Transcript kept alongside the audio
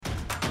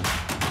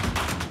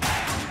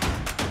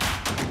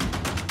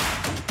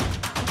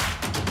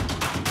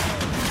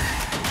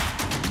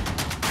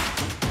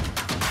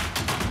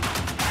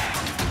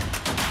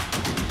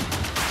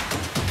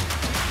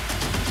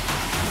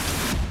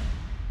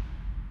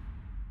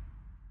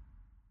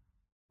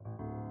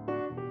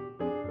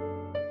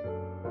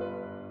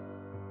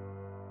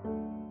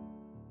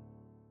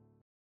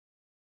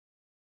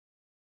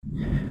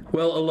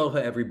Well, aloha,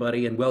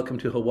 everybody, and welcome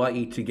to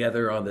Hawaii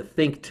Together on the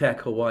Think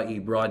Tech Hawaii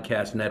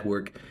Broadcast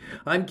Network.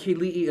 I'm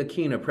Keli'i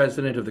Akina,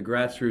 president of the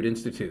Grassroot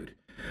Institute.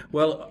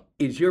 Well,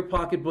 is your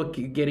pocketbook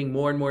getting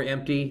more and more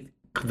empty?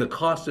 The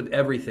cost of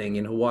everything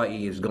in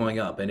Hawaii is going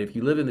up. And if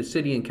you live in the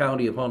city and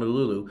county of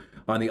Honolulu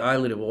on the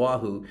island of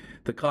Oahu,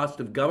 the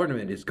cost of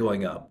government is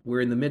going up.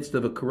 We're in the midst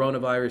of a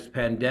coronavirus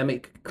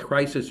pandemic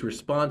crisis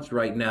response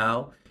right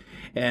now,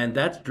 and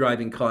that's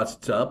driving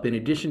costs up. In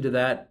addition to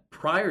that,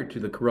 prior to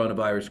the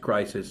coronavirus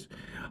crisis,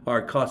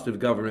 our cost of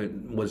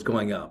government was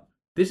going up.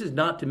 This is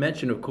not to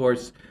mention, of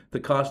course, the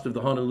cost of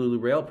the Honolulu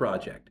Rail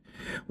Project.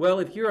 Well,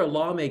 if you're a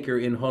lawmaker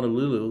in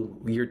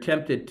Honolulu, you're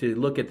tempted to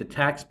look at the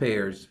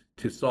taxpayers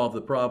to solve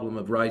the problem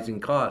of rising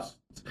costs.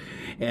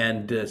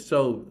 And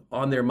so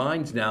on their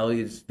minds now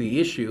is the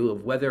issue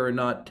of whether or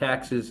not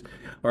taxes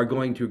are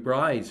going to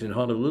rise in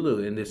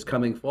Honolulu in this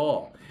coming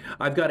fall.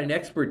 I've got an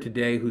expert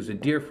today who's a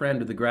dear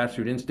friend of the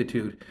Grassroot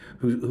Institute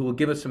who will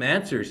give us some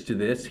answers to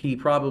this. He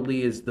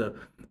probably is the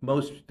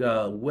most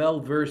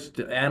well-versed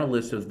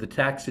analyst of the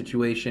tax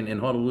situation in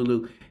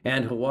Honolulu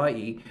and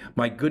Hawaii,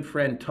 my good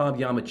friend Tom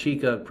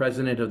Yamachika,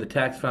 president of the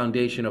Tax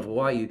Foundation of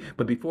Hawaii.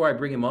 But before I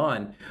bring him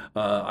on,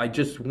 I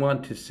just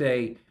want to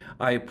say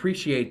I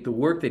appreciate the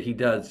work that he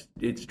does.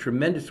 It's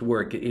tremendous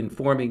work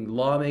informing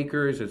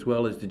lawmakers as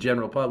well as the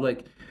general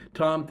public.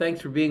 Tom,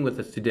 thanks for being with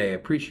us today. I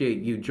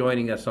appreciate you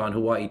joining us on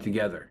Hawaii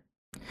Together.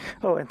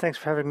 Oh, and thanks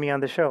for having me on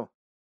the show.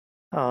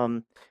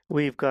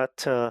 We've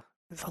got a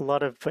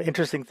lot of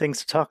interesting things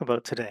to talk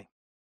about today.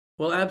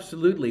 Well,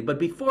 absolutely. But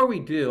before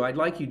we do, I'd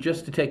like you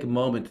just to take a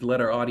moment to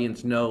let our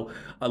audience know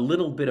a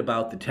little bit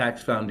about the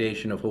Tax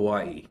Foundation of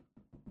Hawaii.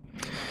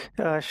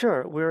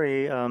 Sure, we're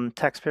a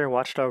taxpayer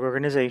watchdog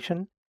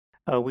organization.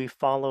 We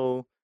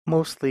follow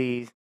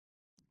mostly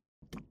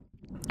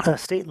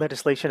state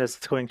legislation as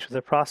it's going through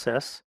the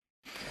process,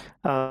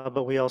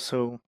 but we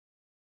also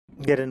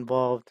get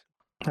involved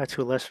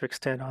to a lesser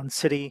extent on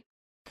city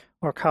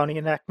or county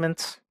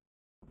enactments.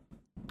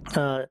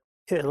 As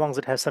long as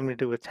it has something to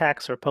do with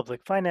tax or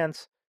public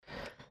finance,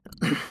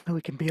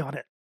 we can be on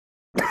it.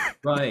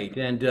 Right.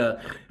 And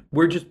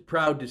we're just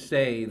proud to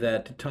say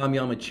that Tom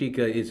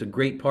Yamachika is a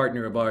great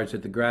partner of ours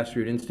at the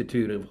Grassroot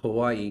Institute of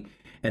Hawaii.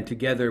 And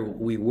together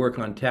we work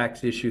on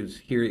tax issues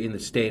here in the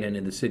state and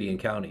in the city and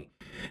county.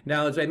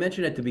 Now, as I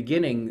mentioned at the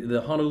beginning,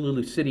 the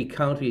Honolulu City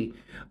County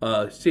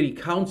City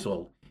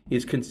Council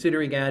is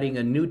considering adding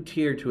a new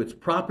tier to its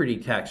property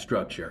tax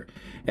structure.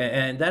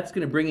 And that's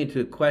going to bring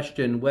into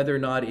question whether or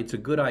not it's a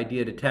good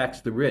idea to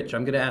tax the rich.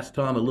 I'm going to ask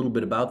Tom a little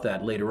bit about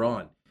that later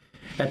on.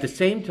 At the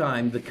same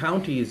time, the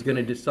county is going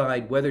to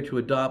decide whether to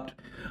adopt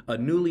a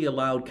newly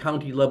allowed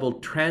county level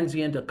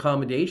transient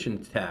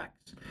accommodation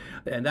tax.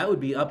 And that would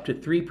be up to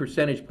 3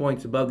 percentage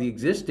points above the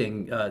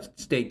existing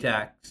state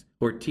tax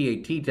or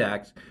TAT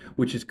tax,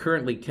 which is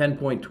currently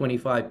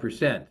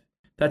 10.25%.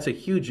 That's a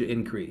huge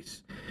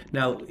increase.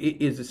 Now,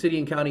 is the city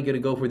and county going to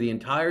go for the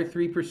entire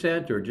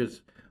 3% or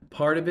just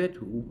part of it?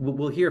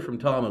 We'll hear from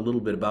Tom a little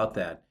bit about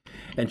that.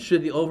 And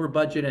should the over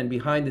budget and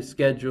behind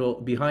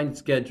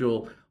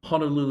schedule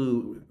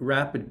Honolulu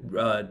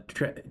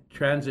Rapid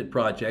Transit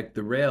Project,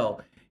 the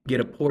rail, get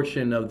a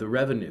portion of the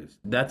revenues?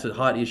 That's a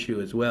hot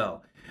issue as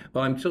well.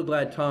 Well, I'm so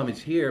glad Tom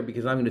is here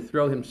because I'm going to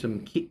throw him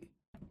some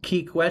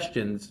key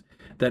questions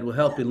that will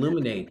help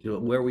illuminate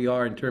where we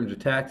are in terms of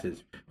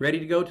taxes. Ready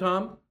to go,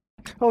 Tom?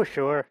 Oh,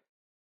 sure.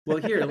 Well,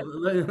 here,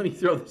 let me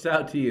throw this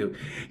out to you.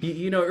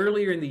 You know,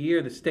 earlier in the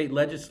year, the state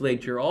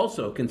legislature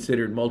also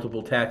considered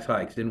multiple tax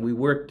hikes, and we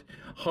worked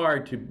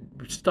hard to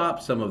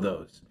stop some of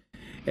those.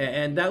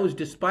 And that was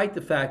despite the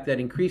fact that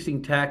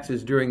increasing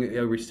taxes during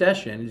a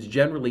recession is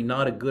generally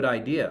not a good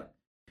idea.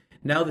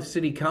 Now the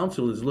city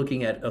council is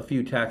looking at a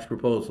few tax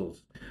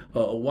proposals.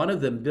 One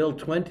of them, Bill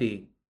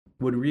 20,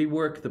 would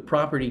rework the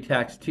property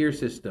tax tier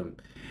system.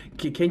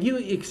 Can you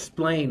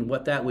explain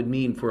what that would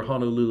mean for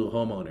Honolulu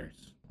homeowners?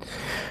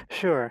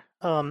 Sure.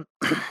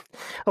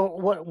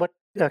 What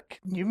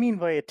you mean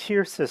by a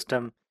tier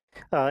system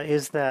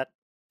is that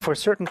for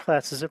certain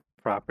classes of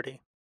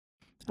property,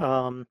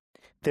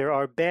 there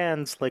are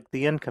bands like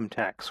the income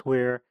tax,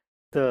 where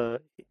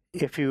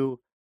if you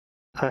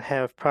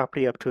have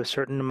property up to a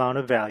certain amount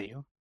of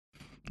value,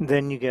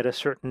 then you get a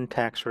certain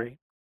tax rate.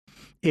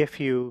 If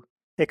you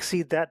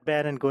exceed that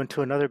band and go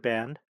into another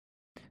band,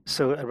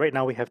 so right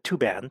now we have two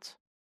bands,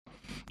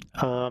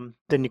 then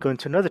you go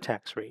into another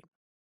tax rate.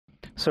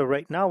 So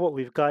right now what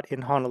we've got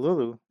in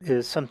Honolulu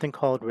is something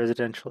called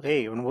Residential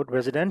A. And what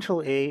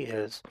Residential A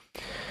is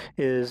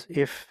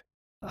if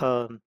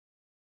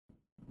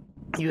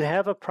you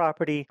have a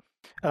property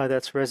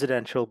that's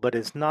residential but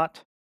is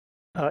not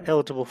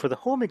eligible for the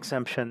home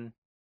exemption,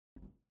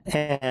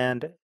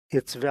 and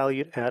it's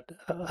valued at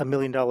 $1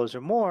 million or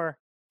more,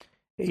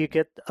 you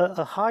get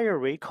a higher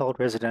rate called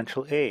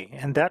Residential A.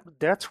 And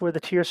that's where the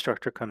tier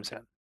structure comes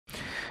in.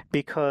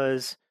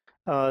 Because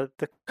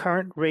the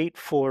current rate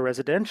for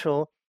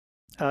residential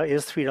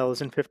is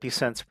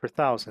 $3.50 per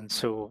thousand,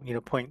 so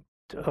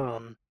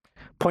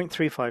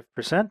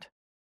 0.35%.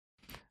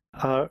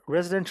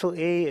 Residential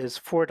A is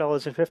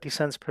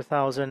 $4.50 per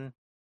thousand.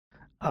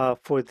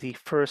 for the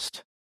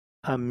first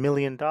 $1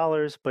 million,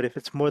 but if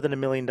it's more than $1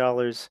 million,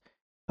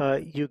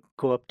 you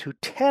go up to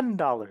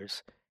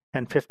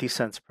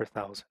 $10.50 per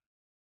thousand.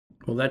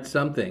 Well, that's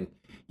something.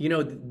 You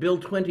know, Bill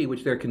 20,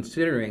 which they're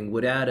considering,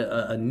 would add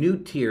a new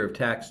tier of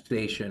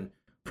taxation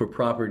for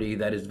property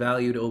that is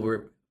valued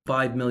over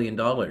 $5 million.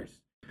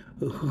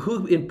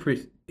 Who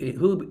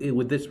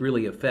would this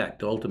really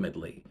affect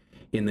ultimately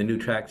in the new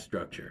tax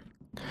structure?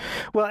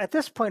 Well, at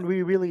this point,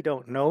 we really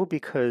don't know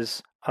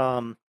because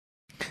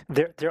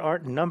there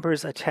aren't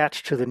numbers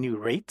attached to the new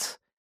rates.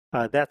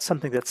 That's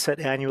something that's set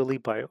annually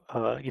by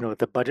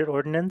the budget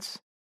ordinance.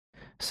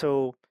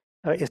 So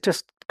it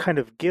just kind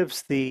of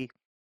gives the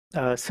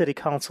city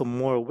council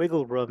more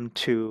wiggle room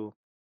to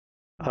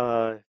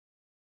to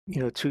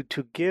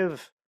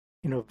give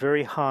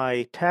very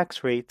high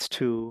tax rates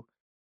to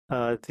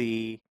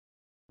the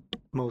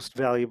most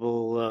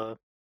valuable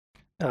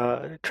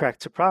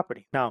tracts of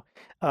property. Now,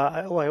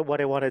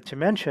 what I wanted to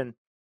mention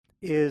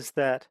is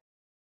that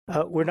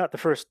we're not the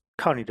first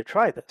county to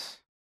try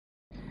this.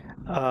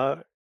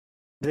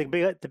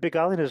 The Big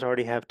Islanders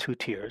already have 2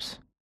 tiers.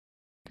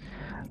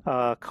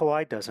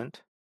 Kauai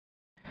doesn't.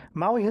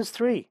 Maui has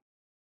 3.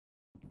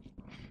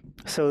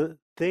 So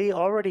they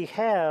already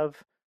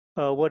have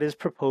what is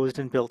proposed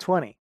in Bill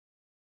 20.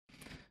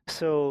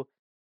 So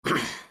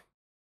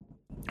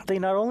they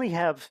not only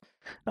have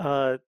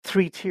 3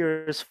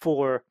 tiers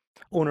for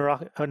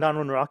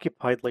non-owner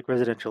occupied like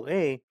residential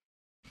A,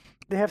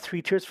 they have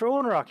 3 tiers for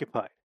owner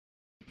occupied.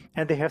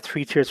 And they have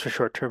 3 tiers for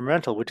short-term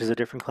rental, which is a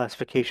different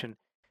classification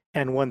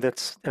and one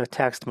that's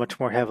taxed much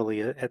more heavily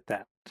at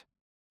that.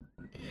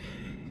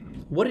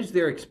 What is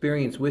their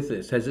experience with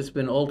this? Has this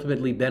been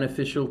ultimately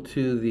beneficial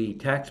to the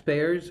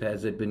taxpayers?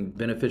 Has it been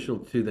beneficial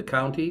to the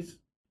counties?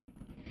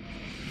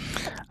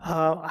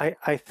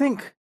 I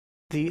think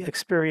the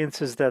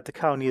experience is that the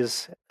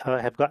counties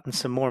have gotten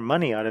some more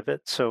money out of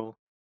it, so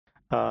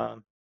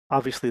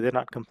obviously they're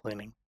not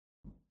complaining.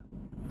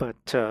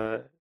 But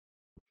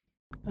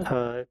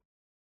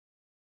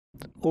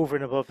over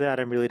and above that,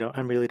 I really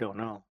don't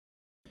know.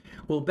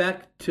 Well,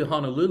 back to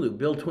Honolulu,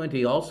 Bill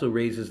 20 also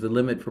raises the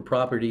limit for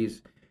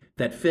properties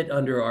that fit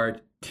under our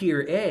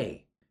Tier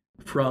A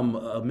from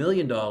 $1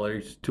 million to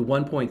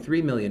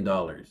 $1.3 million.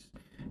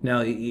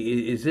 Now,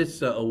 is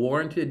this a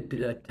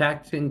warranted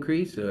tax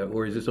increase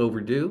or is this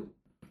overdue?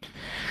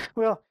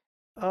 Well,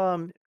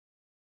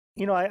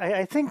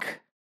 I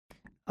think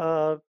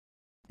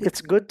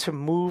it's good to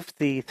move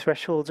the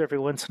thresholds every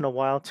once in a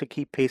while to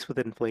keep pace with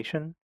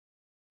inflation.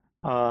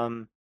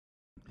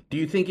 Do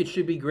you think it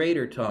should be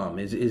greater, Tom?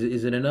 Is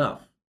it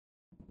enough?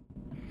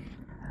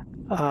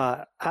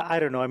 I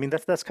don't know. I mean,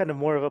 that's kind of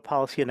more of a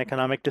policy and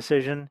economic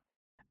decision.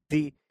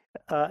 The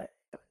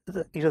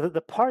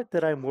the part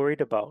that I'm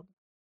worried about,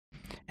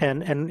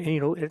 and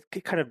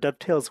it kind of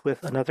dovetails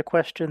with another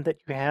question that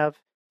you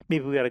have.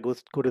 Maybe we got to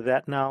go to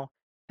that now,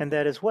 and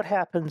that is what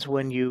happens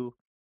when you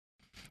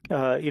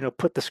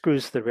put the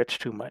screws to the rich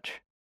too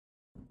much.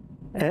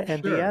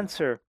 And the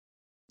Sure.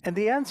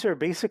 answer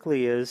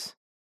basically is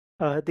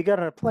they got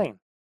on a plane.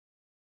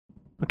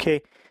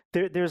 Okay,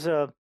 there's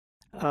a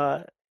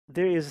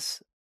there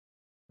is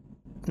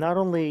not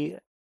only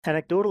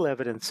anecdotal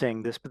evidence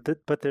saying this,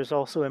 but there's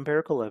also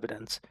empirical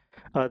evidence.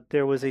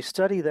 There was a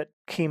study that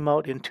came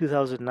out in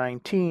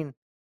 2019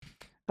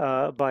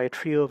 by a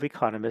trio of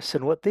economists,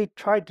 and what they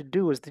tried to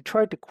do is they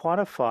tried to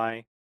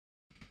quantify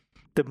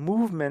the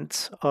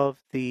movements of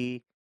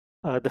the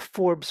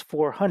Forbes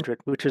 400,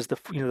 which is the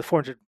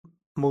 400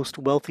 most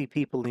wealthy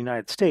people in the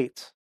United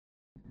States.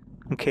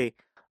 Okay,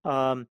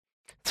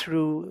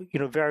 through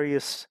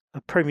various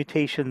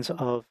permutations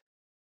of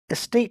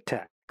estate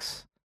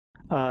tax.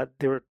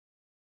 They were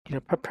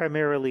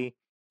primarily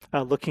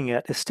looking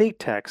at estate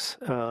tax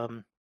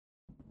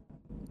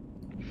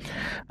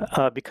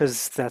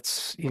because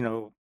that's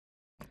a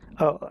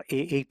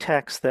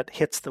tax that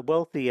hits the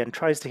wealthy and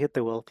tries to hit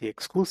the wealthy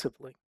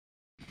exclusively.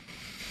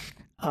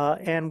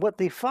 And what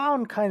they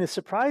found, kind of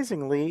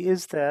surprisingly,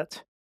 is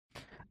that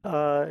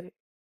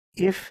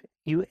if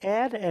you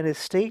add an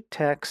estate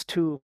tax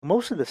to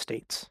most of the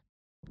states,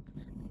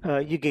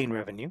 you gain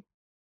revenue.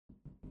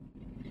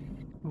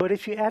 But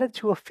if you add it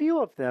to a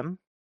few of them,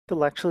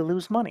 they'll actually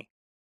lose money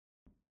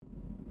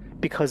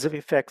because of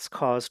effects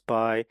caused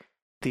by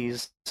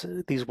these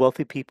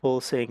wealthy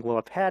people saying, "Well,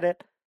 I've had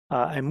it.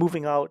 I'm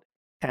moving out,"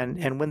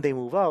 and when they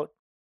move out,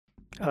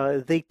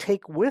 they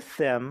take with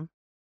them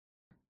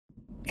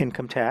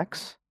income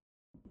tax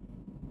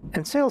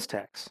and sales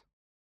tax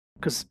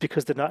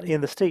because they're not in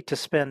the state to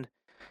spend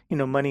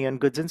money on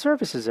goods and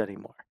services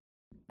anymore.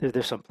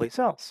 They're someplace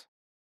else.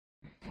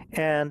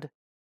 And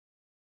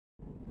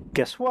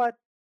guess what?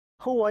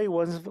 Hawaii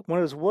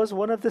was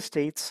one of the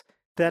states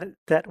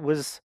that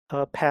was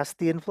past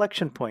the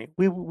inflection point.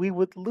 We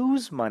would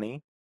lose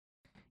money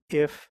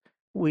if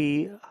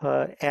we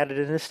added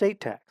an estate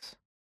tax.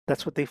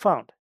 That's what they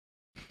found.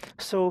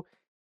 So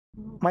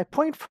my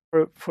point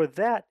for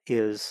that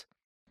is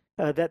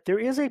that there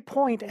is a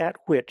point at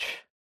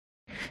which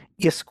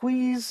you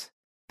squeeze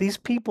these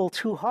people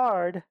too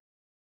hard,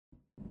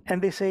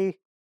 and they say,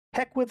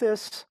 heck with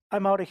this,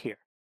 I'm out of here.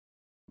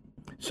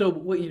 So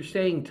what you're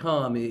saying,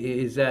 Tom,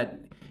 is that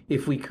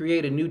if we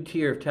create a new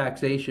tier of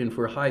taxation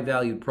for high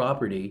valued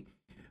property,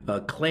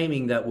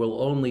 claiming that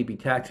we'll only be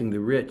taxing the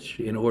rich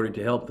in order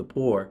to help the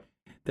poor,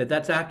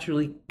 that's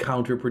actually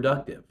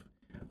counterproductive.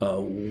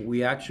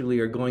 We actually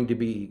are going to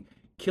be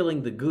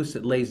killing the goose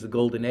that lays the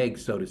golden egg,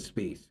 so to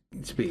speak.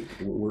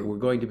 We're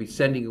going to be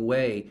sending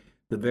away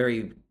the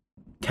very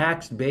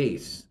tax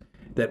base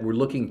that we're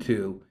looking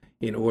to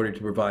in order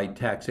to provide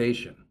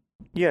taxation.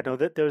 Yeah, no,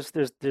 that there's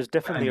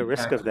definitely a And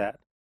risk of taxes. that.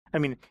 I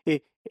mean,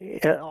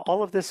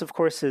 all of this, of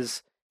course,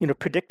 is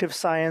predictive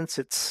science.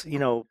 It's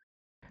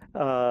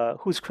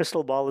whose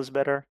crystal ball is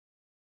better.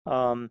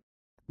 Um,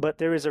 but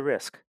there is a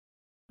risk,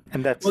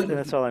 and Well,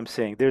 that's all I'm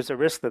saying. There's a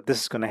risk that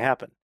this is going to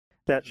happen.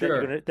 That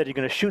sure. you're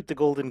gonna shoot the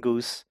golden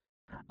goose,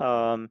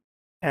 um,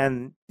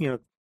 and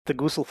the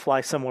goose will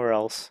fly somewhere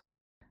else.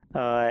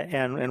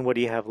 And what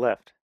do you have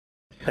left?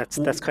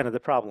 That's kind of the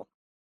problem.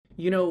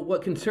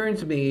 What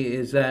concerns me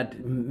is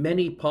that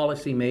many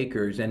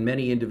policymakers and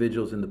many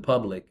individuals in the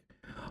public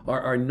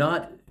are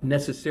not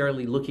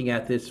necessarily looking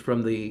at this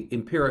from the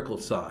empirical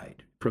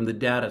side, from the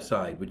data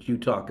side, which you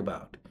talk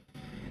about.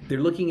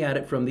 They're looking at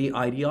it from the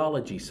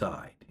ideology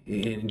side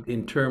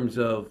in terms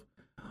of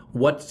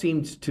what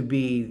seems to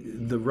be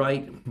the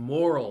right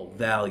moral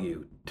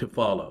value to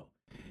follow.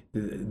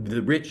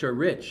 The rich are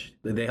rich.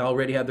 They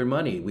already have their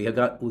money. We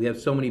have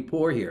so many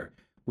poor here.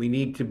 We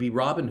need to be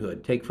Robin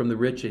Hood, take from the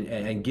rich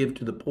and give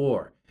to the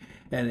poor.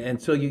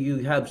 And so you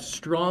have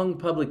strong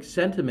public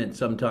sentiment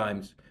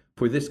sometimes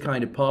for this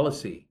kind of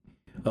policy.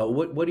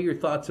 What are your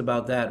thoughts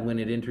about that when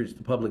it enters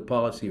the public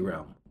policy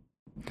realm?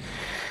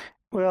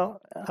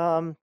 Well,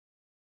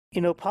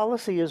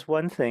 policy is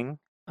one thing,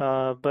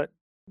 but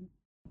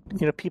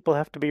people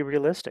have to be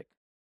realistic.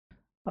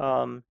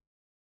 Um,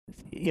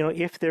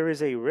 if there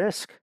is a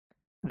risk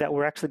that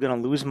we're actually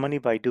going to lose money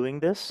by doing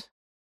this,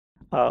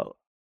 uh,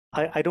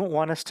 I don't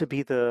want us to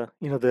be the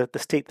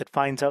state that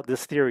finds out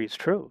this theory is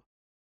true,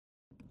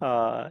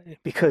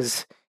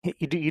 because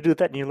you do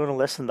that and you learn a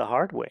lesson the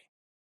hard way.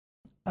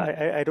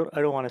 I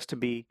don't want us to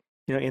be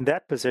in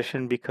that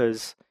position,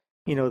 because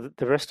the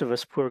rest of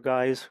us poor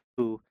guys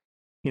who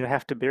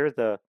have to bear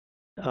the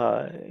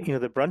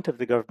brunt of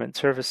the government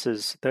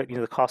services,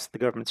 the cost of the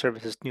government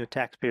services,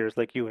 taxpayers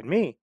like you and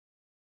me,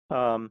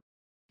 um,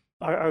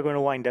 are going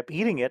to wind up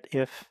eating it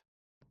if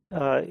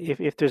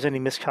there's any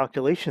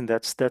miscalculation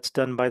that's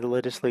done by the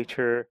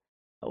legislature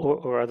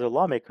or other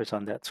lawmakers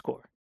on that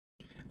score.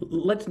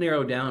 Let's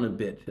narrow down a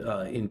bit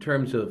in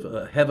terms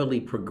of heavily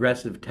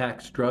progressive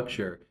tax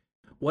structure.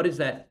 What is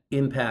that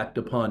impact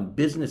upon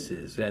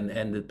businesses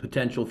and the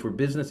potential for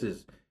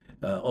businesses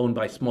owned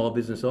by small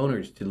business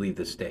owners to leave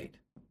the state?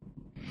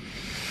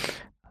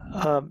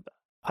 Um,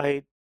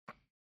 I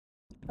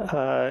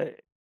uh,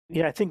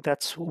 yeah, I think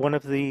that's one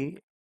of the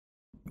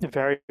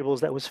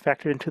variables that was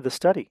factored into the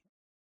study.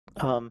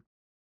 Um,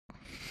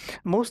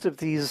 Most of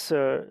these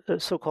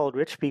so-called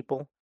rich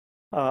people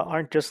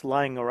aren't just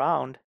lying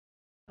around,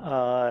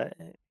 uh,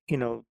 you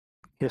know,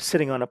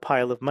 sitting on a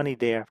pile of money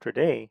day after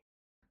day.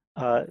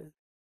 Uh,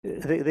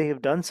 they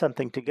have done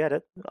something to get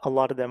it. A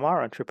lot of them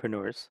are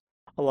entrepreneurs.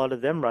 A lot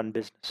of them run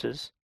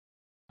businesses.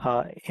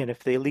 And if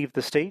they leave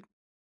the state,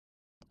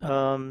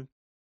 um,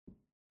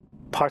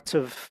 parts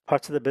of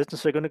the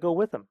business are going to go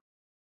with them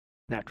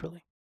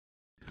naturally.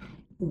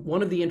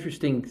 One of the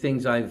interesting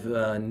things I've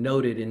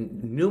noted in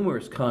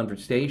numerous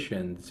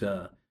conversations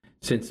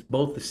since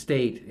both the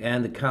state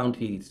and the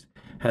counties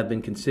have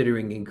been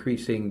considering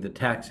increasing the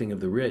taxing of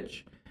the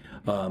rich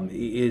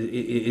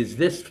is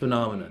this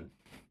phenomenon.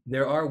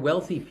 There are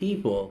wealthy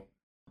people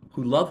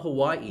who love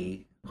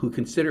Hawaii, who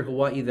consider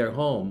Hawaii their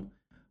home,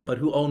 but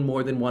who own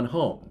more than one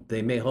home.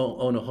 They may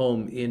own a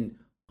home in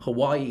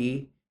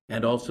Hawaii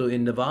and also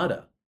in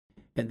Nevada,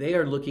 and they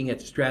are looking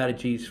at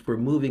strategies for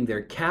moving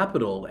their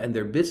capital and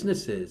their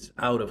businesses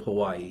out of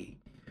Hawaii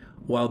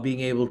while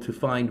being able to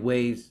find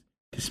ways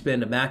to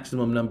spend a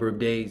maximum number of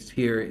days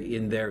here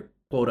in their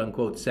quote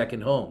unquote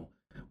second home.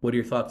 What are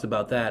your thoughts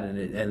about that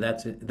and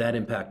that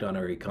impact on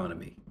our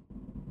economy?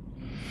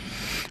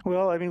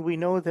 Well, I mean, we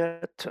know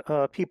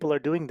that people are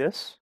doing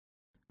this.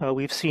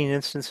 We've seen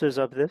instances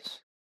of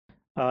this.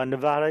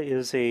 Nevada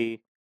is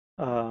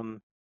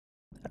um,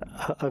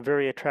 a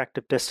very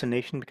attractive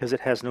destination because it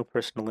has no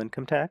personal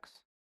income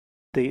tax.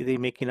 They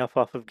make enough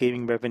off of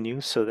gaming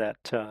revenue so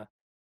that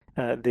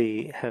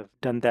they have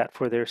done that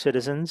for their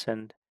citizens,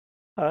 and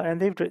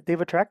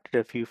they've attracted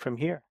a few from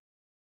here.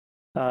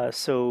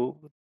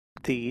 So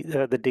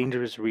the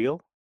danger is real.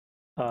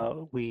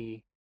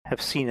 We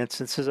have seen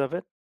instances of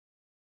it,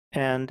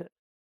 and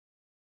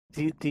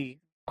the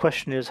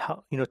question is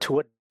how, to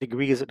what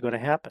degree is it going to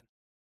happen?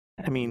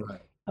 I mean,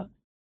 Right.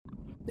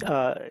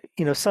 uh,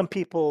 some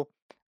people,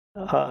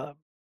 uh,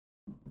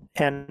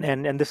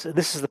 and this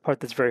is the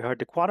part that's very hard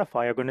to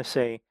quantify, are going to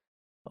say,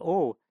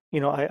 oh,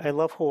 I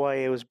love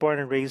Hawaii. I was born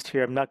and raised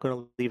here. I'm not going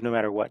to leave no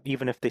matter what,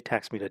 even if they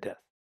tax me to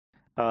death.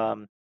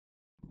 Um,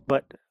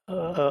 but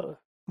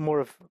more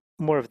of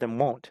more of them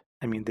won't.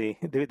 I mean,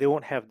 they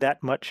won't have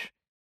that much.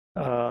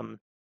 Um,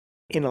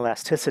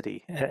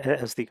 inelasticity,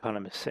 as the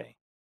economists say.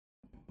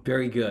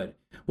 Very good.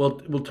 Well,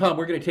 Tom,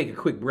 we're going to take a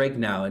quick break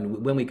now,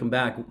 and when we come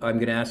back, I'm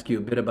going to ask you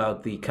a bit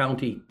about the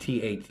county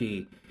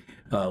TAT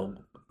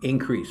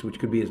increase, which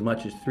could be as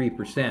much as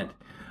 3%.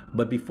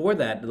 But before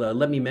that,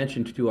 let me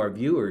mention to our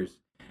viewers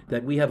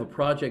that we have a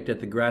project at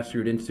the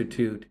Grassroots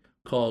Institute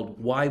called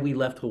Why We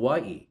Left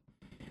Hawaii.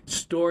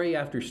 Story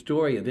after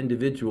story of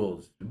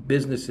individuals,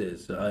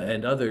 businesses,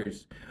 and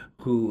others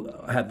who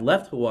have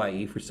left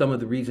Hawaii for some of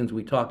the reasons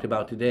we talked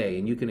about today.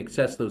 And you can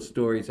access those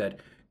stories at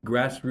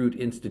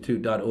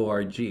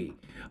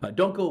grassrootsinstitute.org.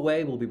 Don't go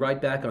away. We'll be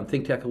right back on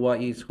Think Tech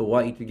Hawaii's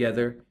Hawaii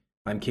Together.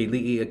 I'm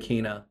Keli'i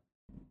Akina.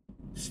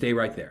 Stay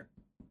right there.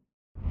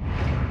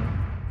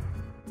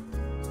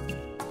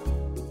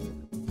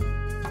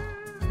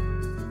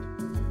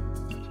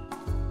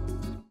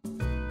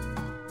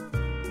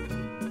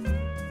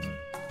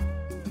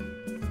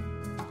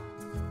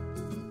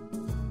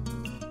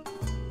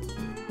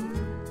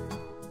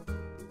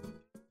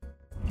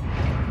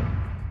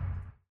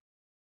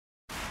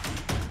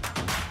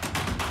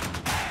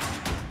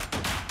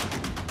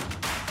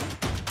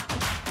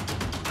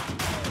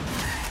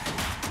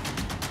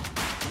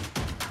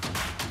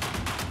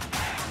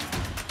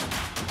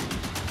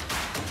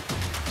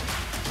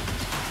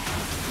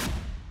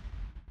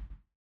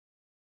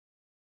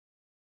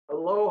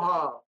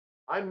 Aloha,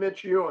 I'm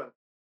Mitch Ewan,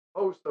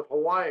 host of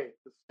Hawaii,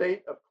 the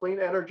State of Clean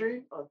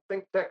Energy on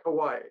Think Tech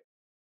Hawaii.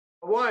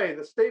 Hawaii,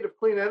 the State of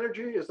Clean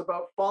Energy is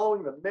about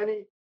following the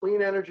many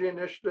clean energy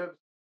initiatives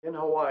in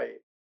Hawaii.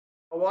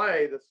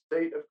 Hawaii, the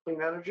State of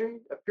Clean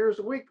Energy appears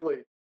weekly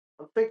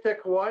on Think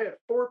Tech Hawaii at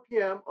 4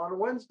 p.m. on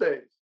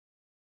Wednesdays.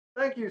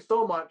 Thank you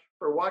so much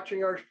for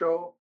watching our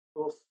show.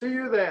 We'll see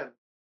you then.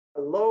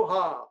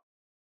 Aloha.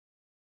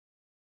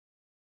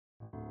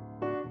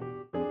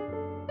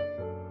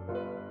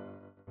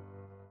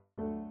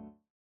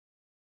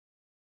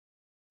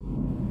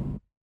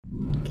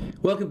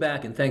 Welcome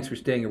back, and thanks for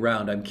staying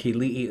around. I'm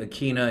Keli'i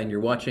Akina, and you're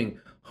watching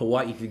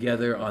Hawaii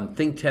Together on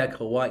Think Tech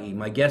Hawaii.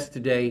 My guest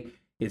today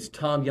is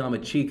Tom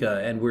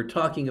Yamachika, and we're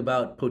talking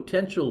about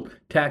potential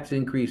tax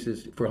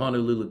increases for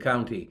Honolulu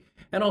County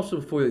and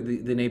also for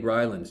the neighbor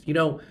islands. You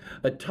know,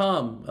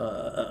 Tom,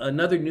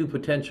 another new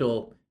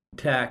potential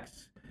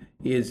tax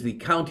is the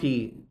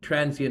county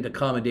transient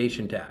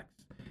accommodation tax,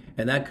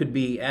 and that could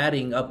be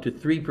adding up to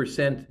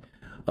 3%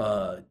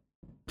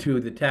 to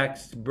the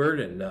tax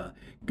burden.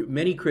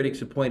 Many critics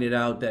have pointed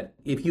out that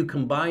if you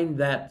combine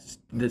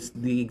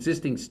the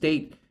existing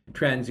state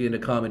transient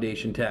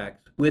accommodation tax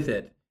with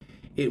it,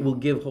 it will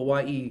give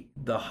Hawaii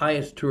the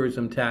highest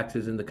tourism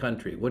taxes in the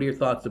country. What are your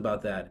thoughts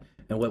about that,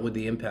 and what would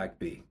the impact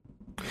be?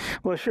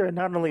 Well, sure.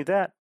 Not only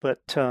that,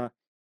 but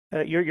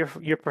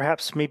you're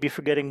perhaps maybe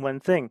forgetting one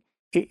thing.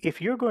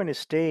 If you're going to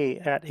stay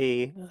at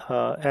a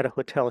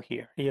hotel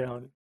here, you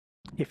know,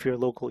 if you're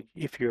local,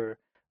 if you're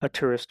a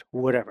tourist,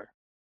 whatever,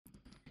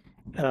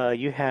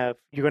 you're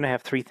going to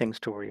have three things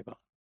to worry about.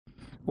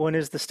 One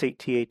is the state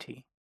TAT,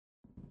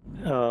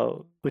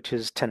 which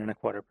is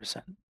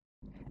 10.25%.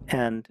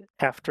 And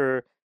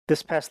after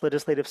this past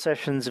legislative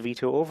session's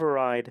veto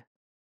override,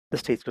 the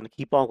state's going to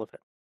keep all of it.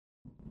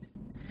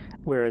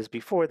 Whereas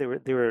before they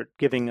were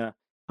giving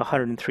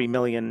 103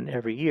 million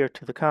every year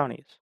to the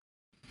counties.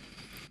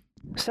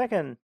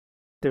 Second,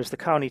 there's the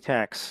county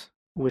tax,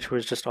 which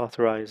was just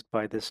authorized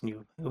by this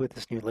new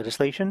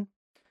legislation.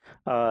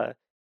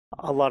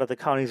 A lot of the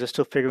counties are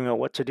still figuring out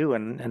what to do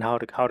and how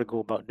to go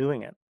about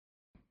doing it.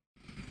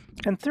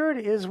 And third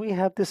is we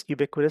have this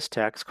ubiquitous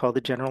tax called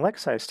the general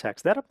excise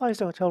tax. That applies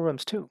to hotel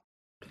rooms too.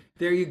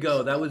 There you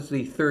go. That was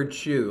the third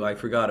shoe I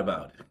forgot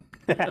about.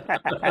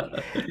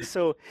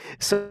 So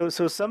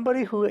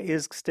somebody who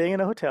is staying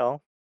in a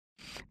hotel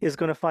is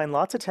going to find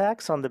lots of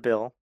tax on the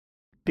bill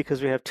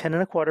because we have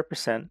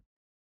 10.25%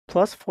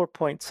 plus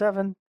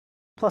 4.7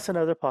 plus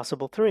another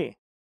possible 3.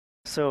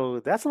 So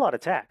that's a lot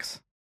of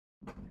tax.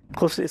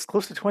 It's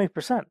close to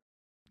 20%.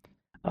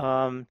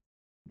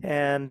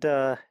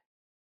 And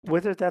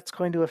whether that's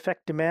going to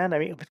affect demand, I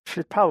mean,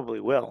 it probably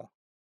will.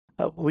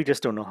 We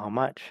just don't know how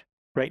much.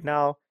 Right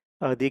now,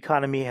 the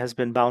economy has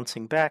been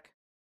bouncing back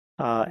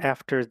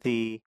after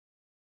the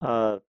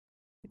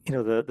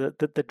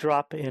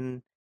drop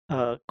in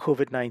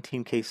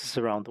COVID-19 cases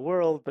around the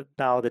world, but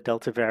now the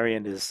Delta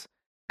variant is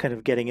kind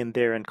of getting in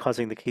there and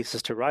causing the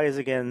cases to rise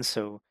again.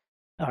 So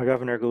our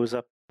governor goes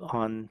up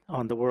on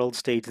the world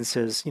stage and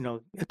says, you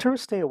know,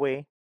 tourists stay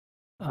away,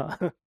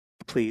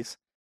 please.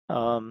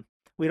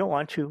 We don't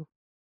want you,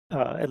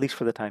 at least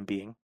for the time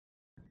being.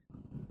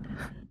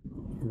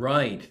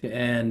 Right,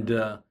 and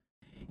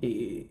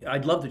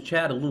I'd love to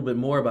chat a little bit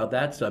more about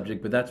that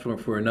subject, but that's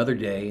for another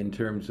day in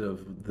terms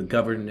of the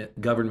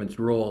government's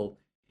role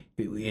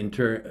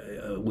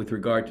with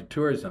regard to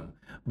tourism.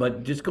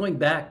 But just going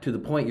back to the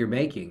point you're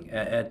making,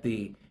 at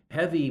the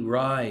heavy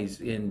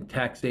rise in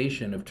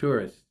taxation of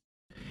tourists,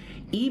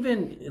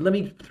 even, let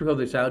me throw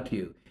this out to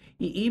you,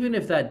 even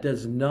if that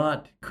does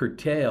not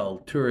curtail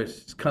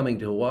tourists coming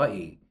to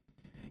Hawaii,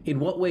 In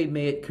what way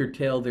may it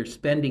curtail their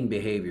spending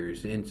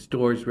behaviors in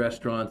stores,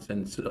 restaurants,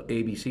 and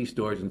ABC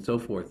stores and so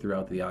forth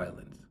throughout the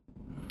islands?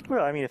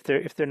 Well, I mean, if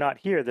they're not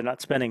here, they're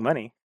not spending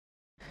money.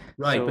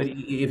 Right, but So,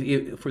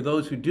 if for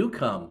those who do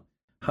come,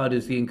 how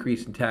does the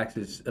increase in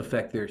taxes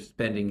affect their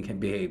spending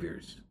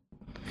behaviors?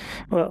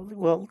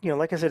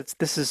 like I said,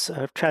 this is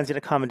a transient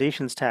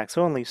accommodations tax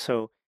only,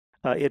 so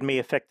it may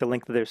affect the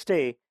length of their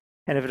stay.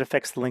 And if it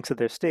affects the length of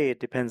their stay, it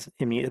depends.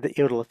 I mean,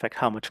 it'll affect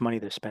how much money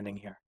they're spending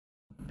here.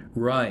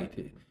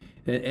 Right.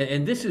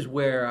 And this is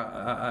where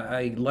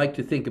I like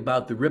to think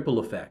about the ripple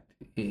effect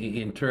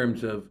in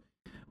terms of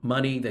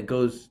money that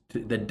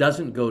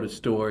doesn't go to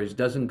stores,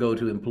 doesn't go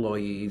to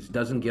employees,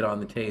 doesn't get on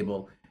the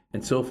table,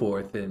 and so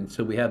forth. And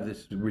so we have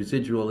this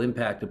residual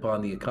impact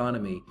upon the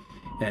economy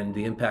and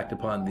the impact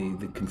upon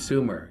the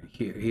consumer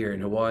here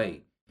in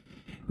Hawaii.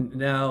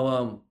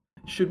 Now,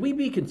 should we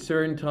be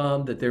concerned,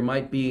 Tom, that there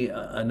might be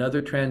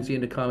another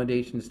transient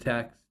accommodations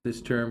tax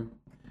this term,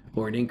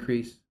 or an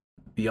increase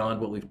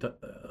beyond what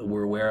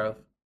we're aware of?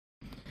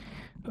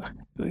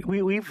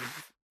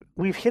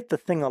 We've hit the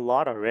thing a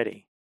lot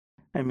already.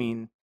 I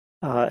mean,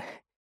 uh,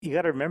 you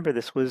got to remember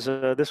this was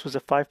a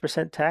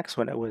 5% tax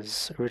when it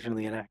was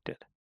originally enacted.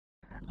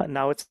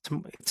 Now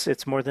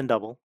it's more than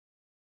double,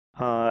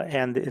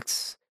 and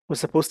it's was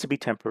supposed to be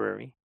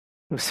temporary.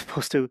 It was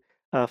supposed to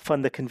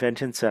fund the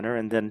convention center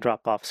and then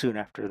drop off soon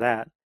after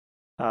that.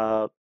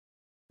 Uh,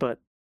 but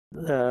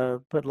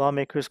but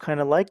lawmakers kind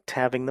of liked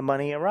having the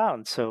money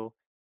around, so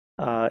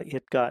uh,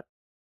 it got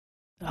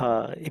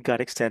it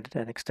got extended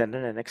and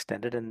extended and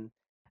extended,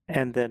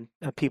 and then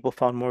people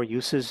found more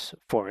uses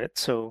for it.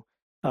 So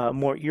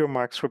more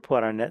earmarks were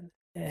put on it,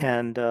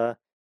 and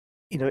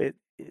you know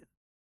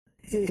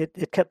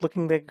it kept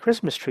looking like a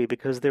Christmas tree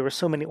because there were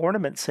so many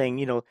ornaments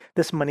saying,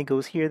 this money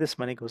goes here, this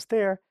money goes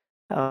there,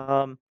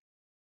 um,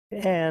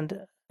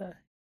 and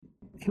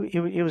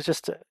it was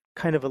just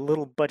kind of a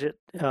little budget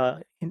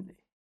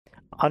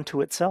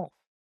onto itself.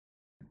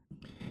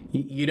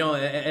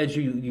 As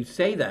you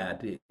say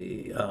that,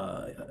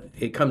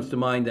 it comes to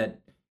mind that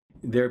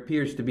there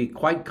appears to be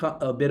quite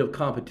a bit of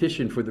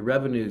competition for the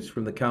revenues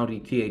from the county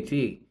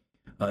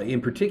TAT.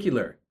 In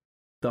particular,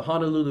 the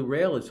Honolulu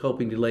Rail is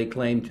hoping to lay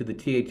claim to the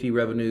TAT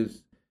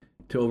revenues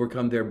to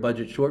overcome their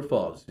budget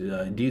shortfalls.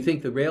 Do you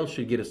think the rail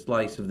should get a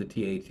slice of the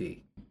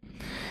TAT?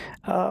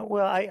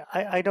 Well,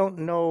 I don't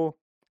know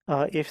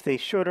if they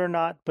should or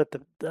not,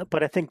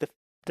 but I think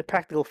the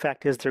practical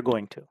fact is they're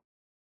going to.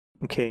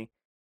 Okay.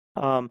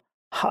 Um,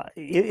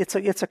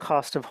 it's a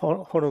cost of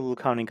Honolulu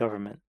County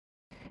government,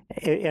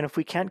 and if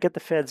we can't get the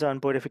feds on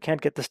board, if we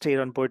can't get the state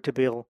on board to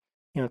bail,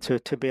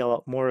 to bail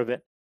out more of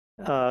it,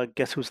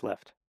 guess who's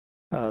left?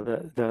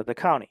 The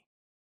county,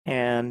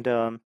 and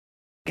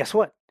guess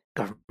what?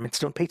 Governments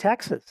don't pay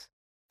taxes.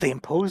 They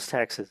impose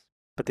taxes,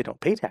 but they don't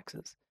pay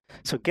taxes.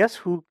 So guess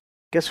who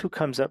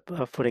comes up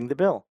footing the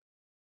bill?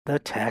 The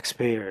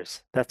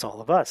taxpayers. That's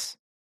all of us.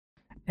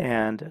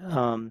 And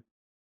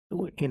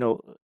you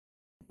know,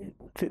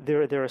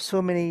 there are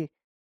so many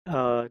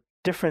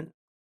different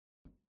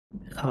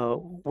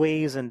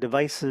ways and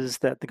devices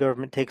that the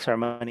government takes our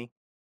money.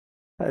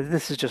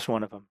 This is just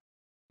one of them,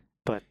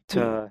 but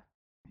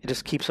it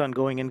just keeps on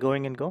going and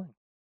going and going.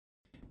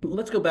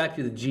 Let's go back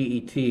to the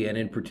GET, and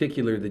in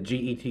particular, the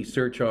GET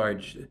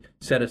surcharge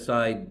set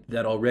aside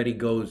that already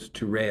goes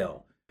to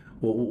rail.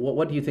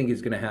 What do you think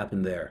is going to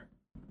happen there?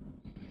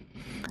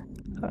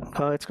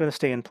 It's going to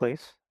stay in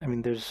place. I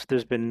mean, there's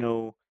been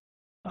no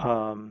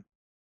um,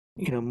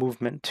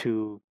 movement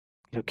to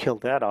kill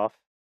that off.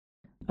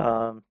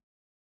 Um,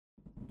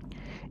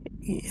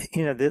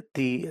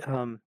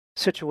 the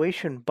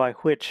situation by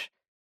which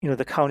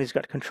the counties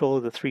got control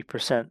of the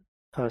 3%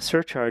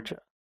 surcharge,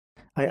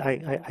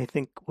 I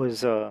think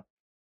was a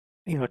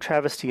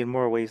travesty in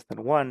more ways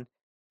than one.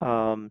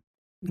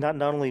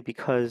 Not only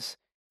because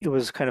it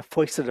was kind of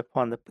foisted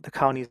upon the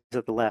counties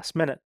at the last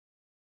minute,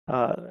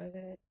 uh,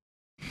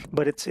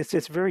 but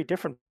it's very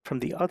different from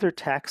the other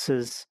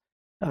taxes,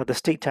 the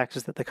state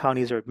taxes that the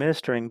counties are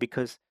administering,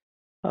 because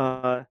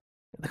uh,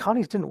 the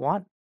counties didn't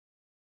want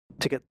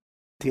to get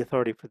the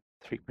authority for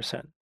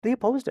 3%. They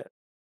opposed it,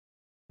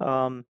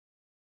 um,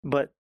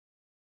 but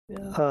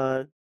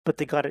uh, but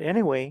they got it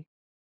anyway.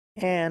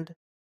 And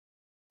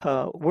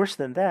worse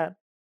than that,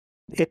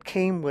 it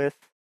came with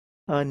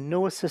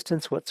no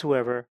assistance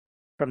whatsoever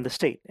from the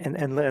state.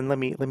 And let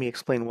me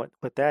explain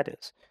what that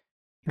is.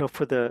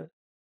 For the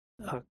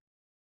uh,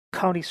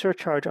 county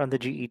surcharge on the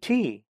GET,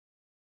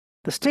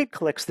 the state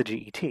collects the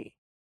GET,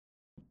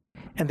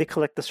 and they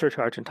collect the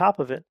surcharge on top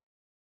of it.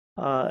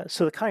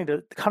 So the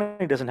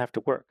county doesn't have to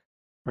work,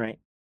 right?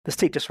 The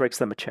state just writes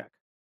them a check.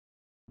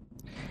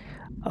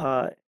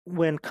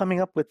 When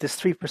coming up with this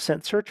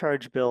 3%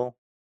 surcharge bill,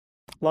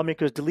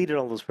 lawmakers deleted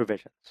all those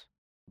provisions.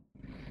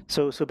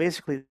 So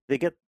basically, they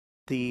get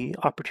the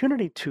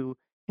opportunity to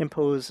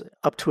impose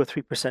up to a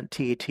 3%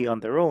 TAT on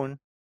their own,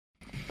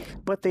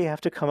 but they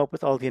have to come up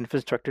with all the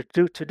infrastructure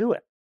to do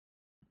it.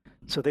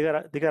 So they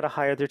gotta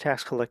hire their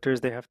tax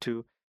collectors. They have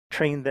to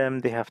train them.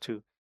 They have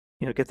to,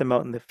 get them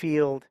out in the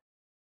field.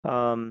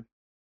 Um,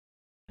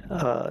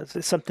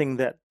 something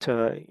that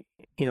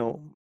you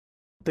know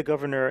the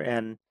governor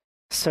and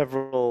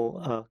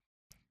several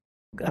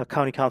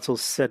county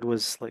councils said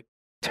was like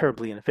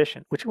terribly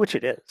inefficient, which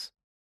it is.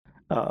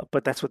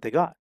 But that's what they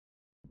got.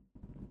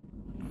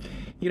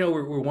 You know,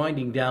 we're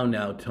winding down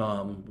now,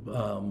 Tom.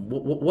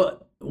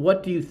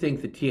 What do you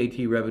think the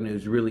TAT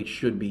revenues really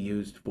should be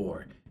used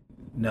for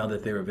now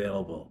that they're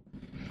available?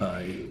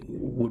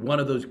 Would one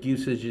of those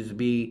usages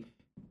be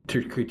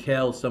to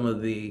curtail some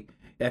of the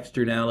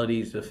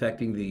externalities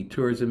affecting the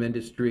tourism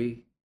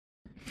industry?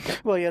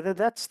 Well, yeah,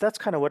 that's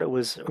kind of what it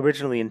was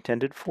originally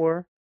intended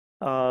for.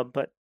 Uh,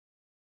 but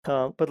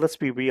but let's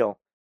be real.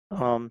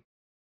 Um,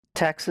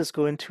 Taxes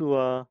go into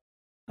a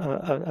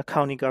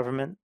county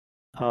government,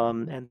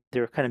 and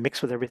they're kind of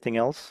mixed with everything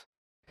else.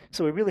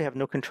 So we really have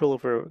no control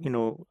over,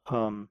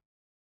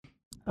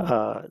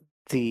 uh,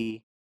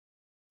 the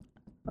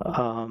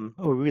or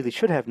we really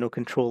should have no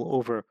control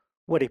over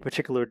what a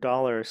particular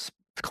dollar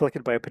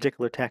collected by a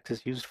particular tax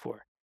is used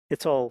for.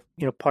 It's all,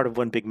 part of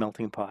one big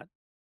melting pot.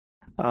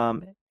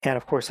 And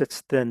of course,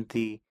 it's then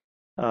the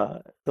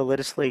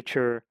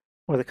legislature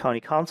or the county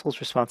council's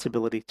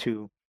responsibility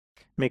to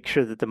make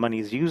sure that the money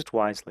is used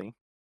wisely.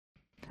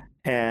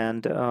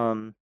 And uh,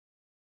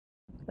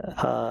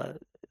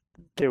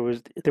 there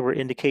were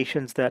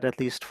indications that at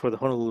least for the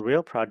Honolulu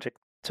Rail project,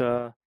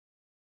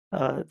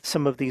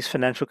 some of these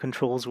financial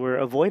controls were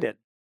avoided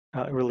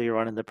earlier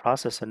on in the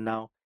process, and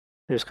now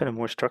there's kind of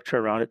more structure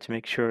around it to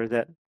make sure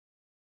that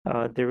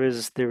there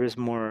is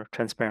more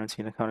transparency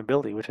and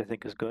accountability, which I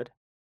think is good.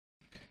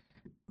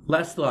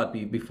 Last thought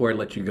before I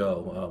let you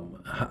go.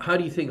 How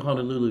do you think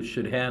Honolulu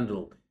should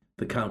handle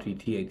the county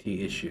TAT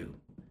issue?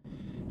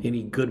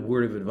 Any good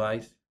word of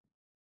advice?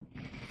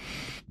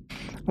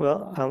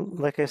 Well,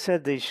 like I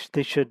said, they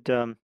should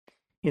you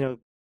know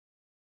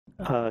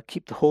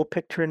keep the whole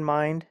picture in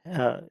mind.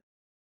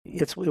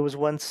 It was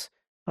once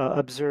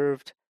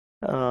observed,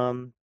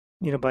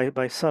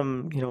 by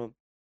some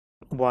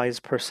wise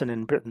person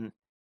in Britain,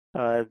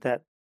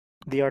 that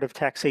the art of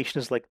taxation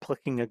is like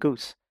plucking a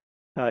goose.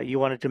 You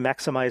wanted to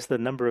maximize the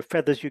number of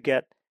feathers you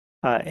get,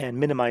 and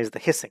minimize the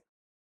hissing,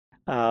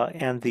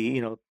 and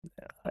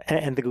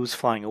the goose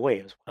flying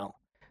away as well.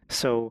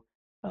 So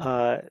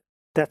uh,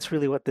 that's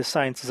really what this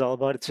science is all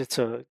about. It's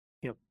a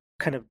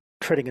kind of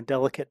treading a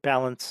delicate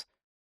balance.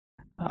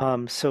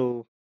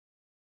 So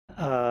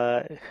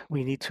uh,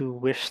 we need to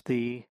wish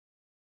the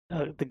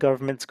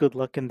governments good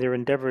luck in their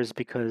endeavors,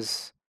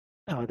 because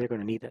they're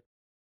going to need it.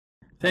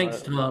 Uh,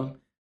 Thanks, Tom.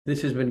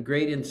 This has been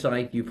great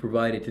insight you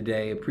provided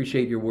today.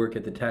 Appreciate your work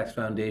at the Tax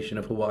Foundation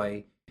of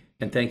Hawaii,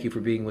 and thank you for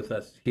being with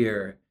us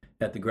here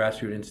at the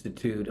Grassroots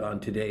Institute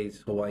on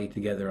today's Hawaii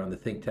Together on the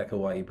Think Tech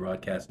Hawaii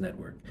Broadcast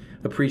Network.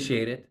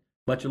 Appreciate it.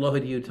 Much aloha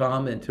to you,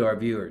 Tom, and to our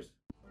viewers.